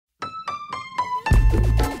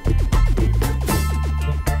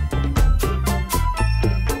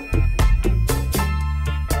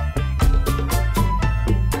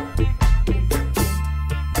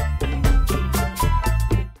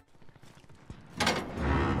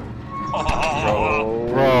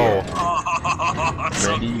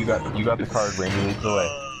You got the card. Rainy leads the way.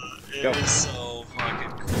 It was so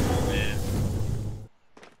fucking cool, man.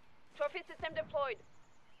 Trophy system deployed.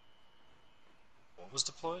 What was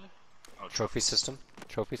deployed? Oh, Trophy system.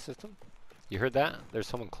 Trophy system. You heard that? There's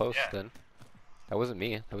someone close. Yeah. Then. That wasn't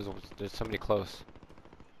me. There's somebody close.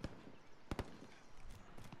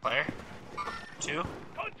 Player? 2?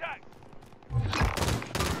 Contact.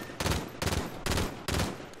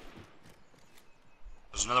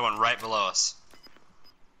 There's another one right below us.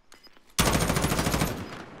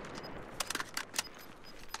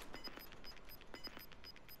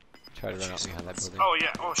 Try to run out behind that building. Oh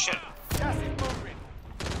yeah, oh shit. Gas is moving.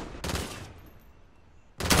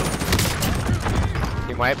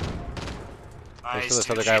 Team wipe. Nice. There's this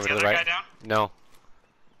Dude, other did guy you over get to the the other right. guy down? No.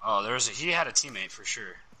 Oh, he had a teammate for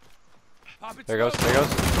sure. There goes. There goes.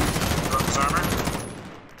 Broke his armor.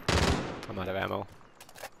 I'm out of ammo.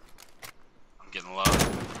 I'm getting low.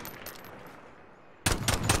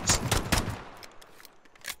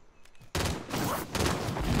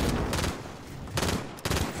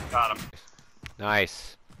 Got him.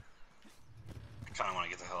 Nice. I kind of want to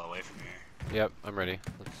get the hell away from here. Yep, I'm ready.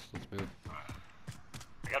 Let's move.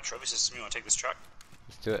 I got a trophy system. You want to take this truck?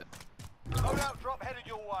 Let's do it. Loadout drop headed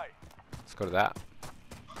your way. Let's go to that.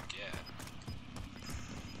 Fuck yeah.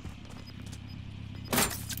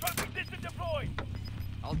 Trophy system deployed.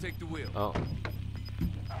 I'll take the wheel. Oh. All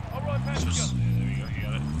right, There passenger. you go. You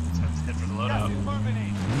got it. Let's head for the Gas loadout. is moving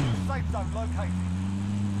in. New safe zone located.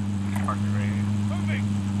 Park it right here. Moving.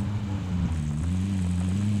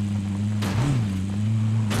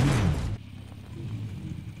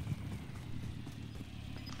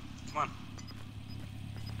 Come on.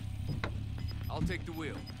 I'll take the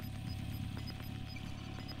wheel.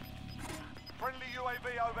 Friendly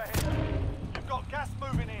UAV overhead. You've got gas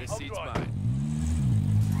moving in. This Hold seat's right. mine.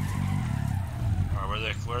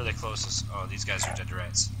 Alright, where are they closest? Oh, these guys are dead to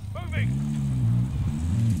rights. Moving.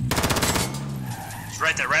 He's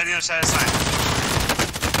right there, right on the other side of the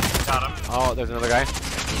sign. Got him. Oh, there's another guy.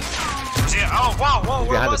 Where's he at? Oh, wow, whoa,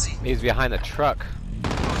 where was he? He's behind the truck.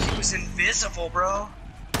 Oh, he was invisible, bro.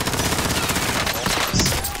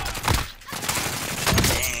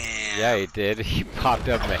 Damn. Yeah, he did. He popped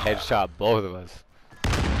up and headshot both of us.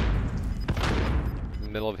 In the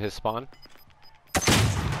middle of his spawn.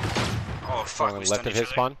 Oh, fuck, Going we left stunned of each his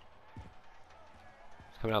other. spawn.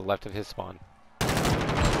 He's coming out left of his spawn.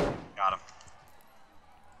 Got him.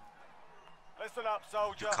 Listen up,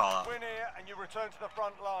 soldier. Good call out. Win here and you return to the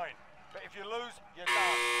front line. But if you lose, you're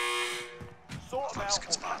done. Sort them out or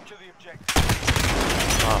capture the objective.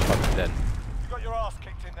 Oh, fuck, I'm dead. You got your ass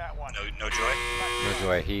kicked in that one. No joy? No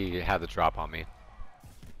joy. He had the drop on me.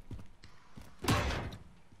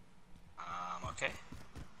 Okay.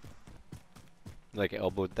 Like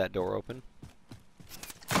elbowed that door open.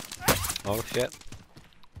 Oh shit.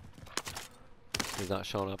 He's not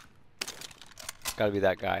showing up. It's gotta be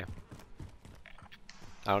that guy.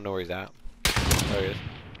 I don't know where he's at. There he is.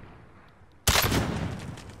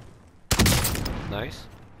 Nice.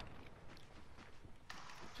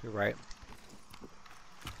 To your right.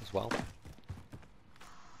 As well.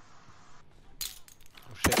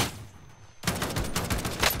 Oh shit.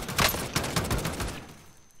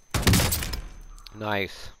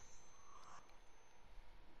 Nice.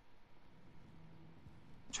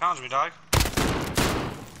 Challenge me, dog.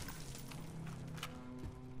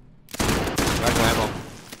 Right, no ammo.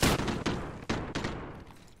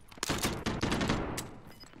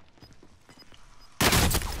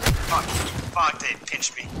 Fuck, they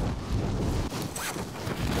pinched me.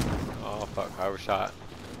 Oh fuck, I was shot.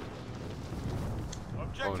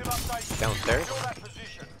 Objective Oh, update. downstairs? Secure that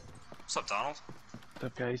position. What's up, Donald? What's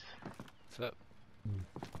up, guys? What's up?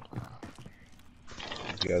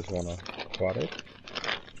 You guys wanna squat it?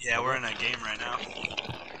 Yeah, we're in a game right now.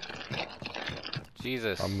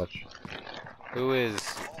 Jesus. How much? Who is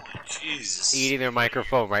Holy Jesus. eating their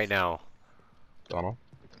microphone right now? Donald?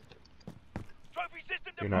 Trophy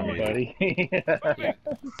system You're not deployed. me, buddy.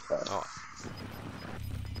 Oh,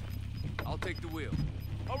 I'll take the wheel.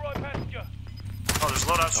 All right, passenger. Oh, there's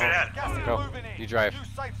loadout straight ahead. Gas is Go. moving in. You drive. New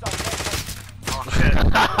safe zone located. Oh, shit.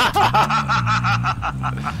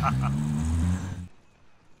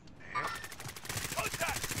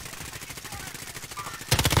 Contact.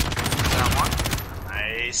 Down one.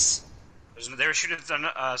 Nice. They were shooting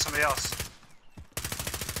at somebody else.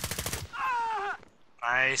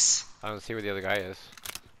 Nice. I don't see where the other guy is.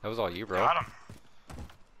 That was all you, bro. Got him.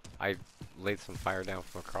 I laid some fire down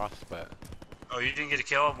from across, but Oh, you didn't get a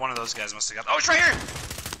kill? One of those guys must have got. Oh, it's right here!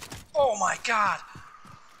 Oh my god!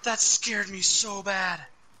 That scared me so bad.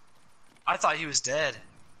 I thought he was dead.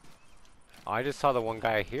 I just saw the one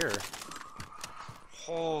guy here.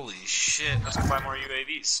 Holy shit! Let's go find more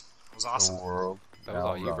UAVs. That was awesome. The world. That was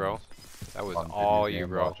all you, bro. That was on all video you, game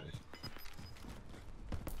bro. logic.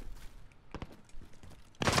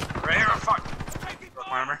 Right here, fuck! Broke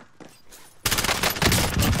my armor.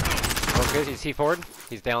 Okay, you see forward?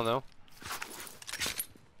 He's down though.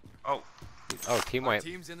 Oh. Oh, team Our wipe.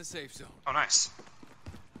 team's in the safe zone. Oh, nice.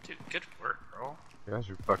 Dude, good work, bro. You guys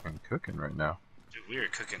are fucking cooking right now. Dude, we are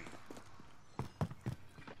cooking.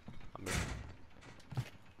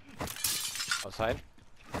 Outside?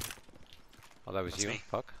 Oh, that was That's you? me.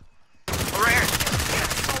 Fuck. Oh, right here!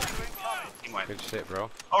 Team wipe. Good shit,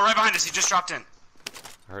 bro. Oh, right behind us. He just dropped in.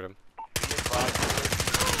 I heard him. Team wipe.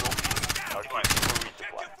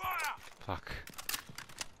 Fuck.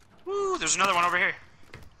 Woo, there's another one over here.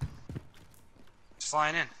 It's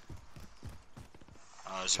flying in.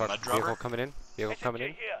 There's a Truck, mud vehicle dropper. coming in. Vehicle coming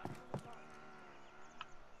in.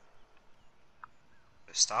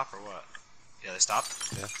 They stop or what? Yeah, they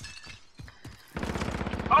stopped. Yeah.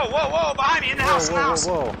 Oh, whoa, whoa, behind me, in the house, in the house.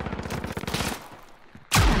 Whoa.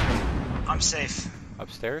 I'm safe.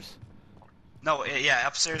 Upstairs? No, yeah,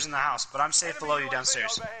 upstairs in the house, but I'm safe below you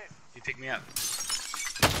downstairs. You pick me up.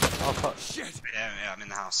 Oh, fuck. Shit! Yeah, I'm in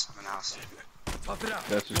the house. I'm in the house. Tough it out.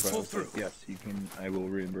 That's just We'll what I pull was through. like, yes, you can, I will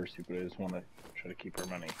reimburse you, but I just want to try to keep our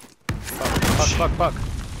money. Fuck.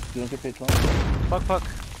 You don't get paid 12? Fuck.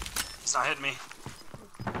 It's not hitting me.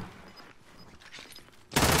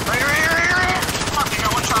 Right here! Fuck, you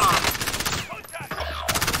got one shot on him.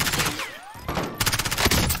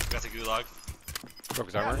 Got the gulag. Broke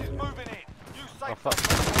his armor. Gas is moving in. You Oh, safe fuck.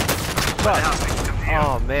 Right in the house, they can come to you.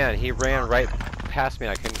 Oh, man. He ran right past me.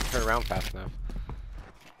 I couldn't turn around fast enough.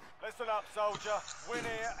 Listen up, soldier. Win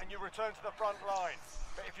here and you return to the front line.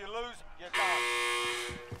 But if you lose, you're done.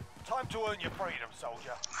 Time to earn your freedom,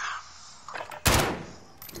 soldier.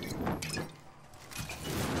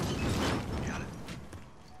 Got it.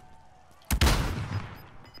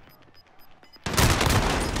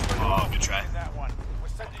 Oh, good try. That one. We're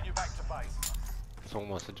sending you back to base. Someone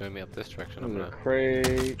wants to join me up this direction. I'm There's a gonna.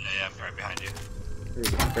 crate. Yeah, I'm right behind you.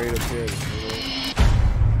 There's a crate up here.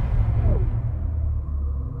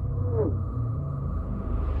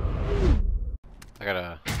 I got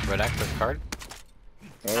a red access card.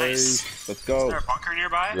 Nice. Let's Is go. there a bunker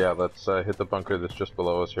nearby? Yeah, let's hit the bunker that's just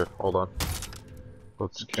below us here. Hold on.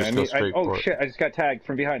 Let's Okay, just go straight oh for it. shit, I just got tagged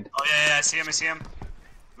from behind. Oh, yeah, I see him. I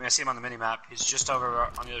see him on the mini-map. He's just over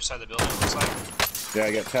on the other side of the building, it looks like. Yeah,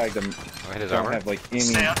 I got tagged. I I hit his don't armor. have like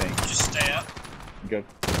Stay up. anything. Just stay up. Good.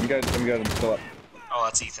 I'm good. I'm still up. Oh,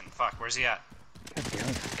 that's Ethan. Fuck, where's he at? God damn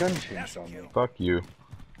it, gun changed on me. Fuck you.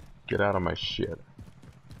 Get out of my shit.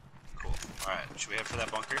 Cool. Alright, should we head for that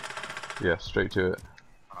bunker? Yeah, straight to it.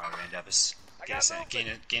 Alright, Randubis. Get us in.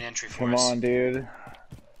 Gain entry for Come us. on, dude.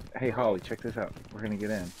 Hey, Holly, check this out. We're gonna get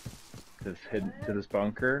in. This hidden to this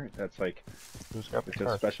bunker. That's like Who's got the it's a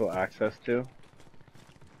car? special access to.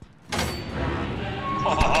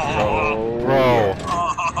 Oh,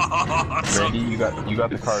 Bro. so Randy, you got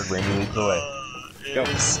the card. Randy leads the way. It Go.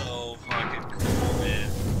 was so fucking cool, man.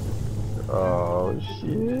 Oh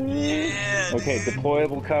shit. Yeah. Okay,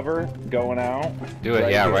 deployable cover going out. Do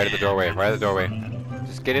it, yeah, here. right at the doorway. Right at the doorway.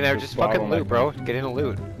 Just get in there. Just fucking loot, bro. Get in and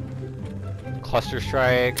loot. Cluster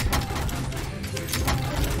strike.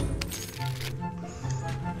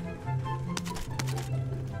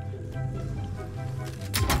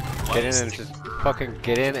 Get in and just fucking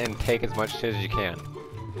get in and take as much shit as you can.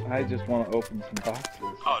 I just want to open some boxes.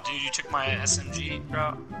 Oh, dude, you took my SMG,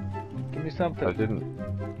 bro. Give me something. I didn't.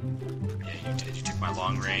 Yeah, you did. You took my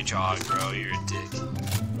long range AUG, bro. You're a dick.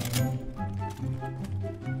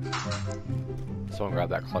 Someone grab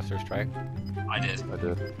that cluster strike. I did. I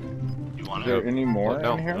did. You Is want there it? any more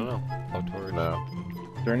no, in here? no. Float towards. No.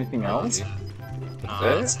 Is there anything else? No,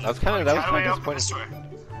 That's it? That was kind of How do I open this disappointing.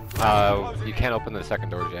 door? You can't open the second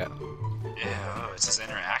doors yet. Yeah, oh, it says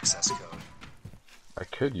enter access code. I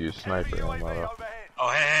could use sniper ammo though. Overhead. Oh,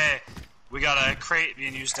 hey, we got a crate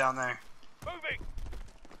being used down there. Moving.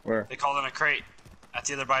 Where? They called in a crate at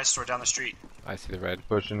the other buy store down the street. I see the red.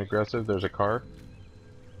 Pushing aggressive. There's a car.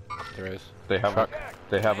 There is. They have Truck.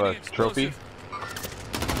 a Enemy trophy. explosive.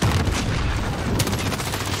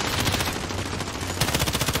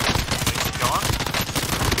 Keep going.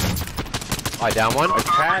 I down one. I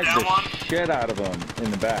tagged down one. the shit out of them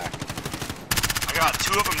in the back. I got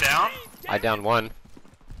 2 of them down. I down one.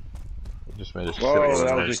 I just made a Whoa, silly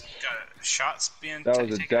that one. was Got shots being That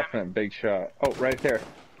was a taken at me. definite big shot. Oh, right there.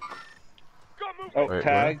 Got moving. Oh, Wait,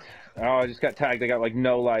 tagged. Oh, I just got tagged. I got like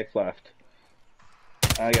no life left.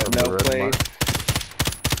 I got The no red place. mark.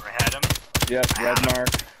 I had him. Yes, red mark.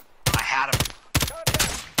 I had him.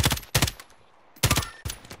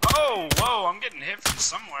 Oh, whoa, I'm getting getting hit from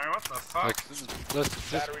somewhere. What the fuck?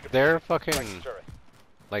 Like, they're fucking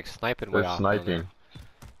like sniping way They're off. sniping.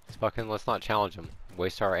 Let's fucking let's not challenge them.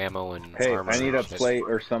 Waste our ammo and Hey, armor. I need a and shit. plate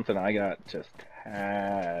or something. I got just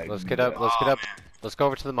tagged. Let's get up. Let's get up. Man. Let's go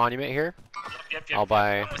over to the monument here. Yep. I'll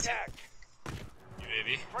buy.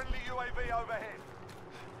 UAV. Friendly UAV overhead.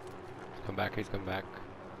 Come back. He's coming back.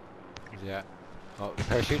 Yeah. Oh,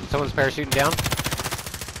 parachute. Someone's parachuting down.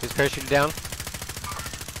 He's parachuting down.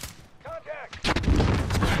 Contact.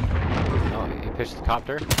 Oh, he pitched the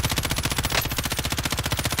copter.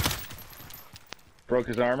 Broke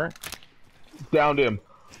his armor. Downed him.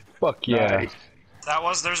 Fuck yeah.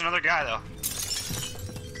 Nice. There's another guy though.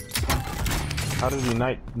 How did he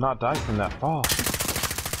not die from that fall?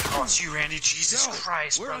 Oh, it's you, Randy. Jesus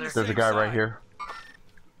Christ, we're on brother. the There's a guy right here.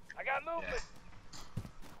 I got movement.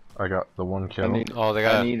 I got the one kill. Oh, they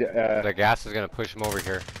I got. need, The gas is gonna push him over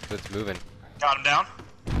here. So it's moving. Got him down.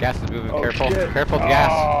 Gas is moving. Oh, Careful. shit. Careful of the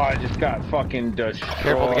gas. Oh, I just got fucking destroyed.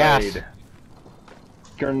 Careful of the gas.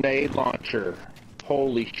 Grenade launcher.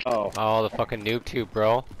 Holy shit. Oh. Oh, the fucking noob tube,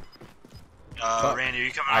 bro. Randy, are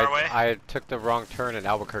you coming our way? I took the wrong turn in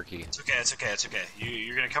Albuquerque. It's okay.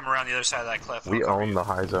 You're gonna come around the other side of that cliff. We own the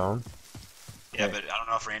high zone. Yeah, but I don't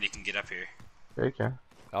know if Randy can get up here. Yeah, you can.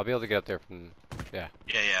 I'll be able to get up there from. Yeah.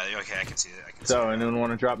 Yeah. Okay, I can see that. So, anyone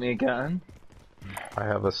want to drop me a gun? I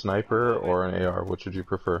have a sniper or an AR. Which would you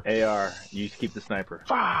prefer? AR. You just keep the sniper.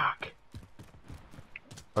 Fuck!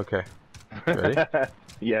 Okay. Ready?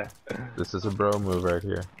 Yeah. This is a bro move right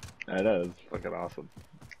here. That is fucking awesome.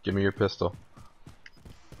 Give me your pistol.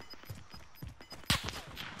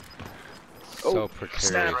 So Oh,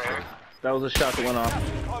 precarious. right. That was a shot that went off.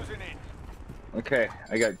 Closing in. Okay,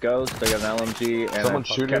 I got Ghost, I got an LMG, and Someone's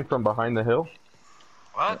shooting from behind the hill.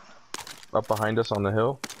 What? Up behind us on the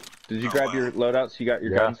hill. Did you Oh, grab wow. your loadouts? You got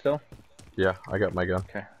your Yeah. gun still? Yeah, I got my gun.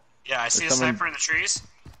 Okay. Yeah, I see a There's someone- sniper in the trees.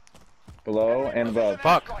 Below and above.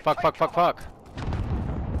 Fuck!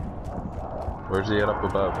 Where's he at up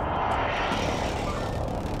above?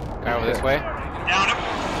 Guy over this way. Down him.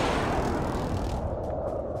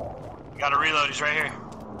 Got a reload. He's right here.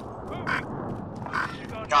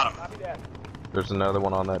 Got him. There's another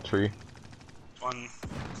one on that tree. One. Only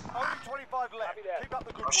 25 left. Keep up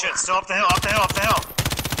the good Oh shit! work. Still up the hill. Up the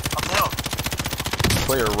hill.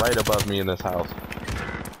 Player right above me in this house.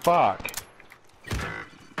 Fuck.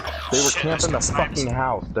 They were Shit, camping the there's snipes. fucking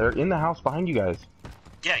house. They're in the house behind you guys.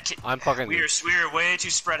 Yeah, I'm fucking. we're way too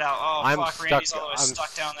spread out. Oh I'm fuck, stuck. Randy's all the way I'm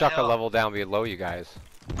stuck down the stuck hill. a level down below you guys.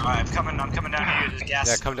 Alright, I'm coming down to you. The gas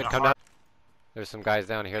Yeah, is come coming down. There's some guys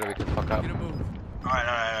down here that we can fuck up. Get a move.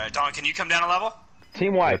 Alright. Don, can you come down a level?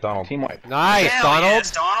 Team wipe. Yeah, Donald. Team wipe. Nice, Hell Donald.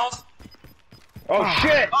 yes, Donald. Oh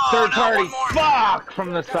shit! Oh, Third no, party. one more. Fuck!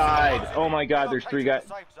 From the side. Oh my god, there's three guys.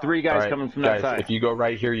 Three guys Alright, coming from guys, that side. if you go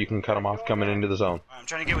right here, you can cut them off coming into the zone. I'm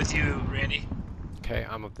trying to get with you, Randy. Okay,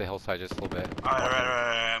 I'm up the hillside just a little bit. Alright.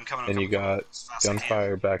 I'm coming. And you got as fast as I can.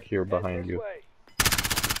 gunfire back here behind you.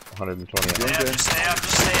 120. Stay up,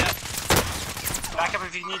 just stay up. Back up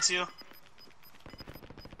if you need to.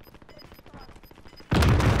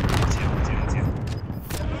 Two.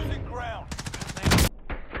 Losing ground.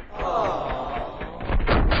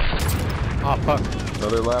 Oh fuck!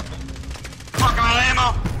 Another left. Fuck, I'm out of ammo!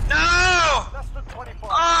 No! Less than 25. Oh!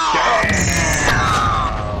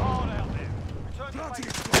 Hard out there. Return to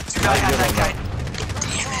base. Dude, I had that guy.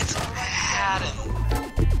 Damn it! I had him.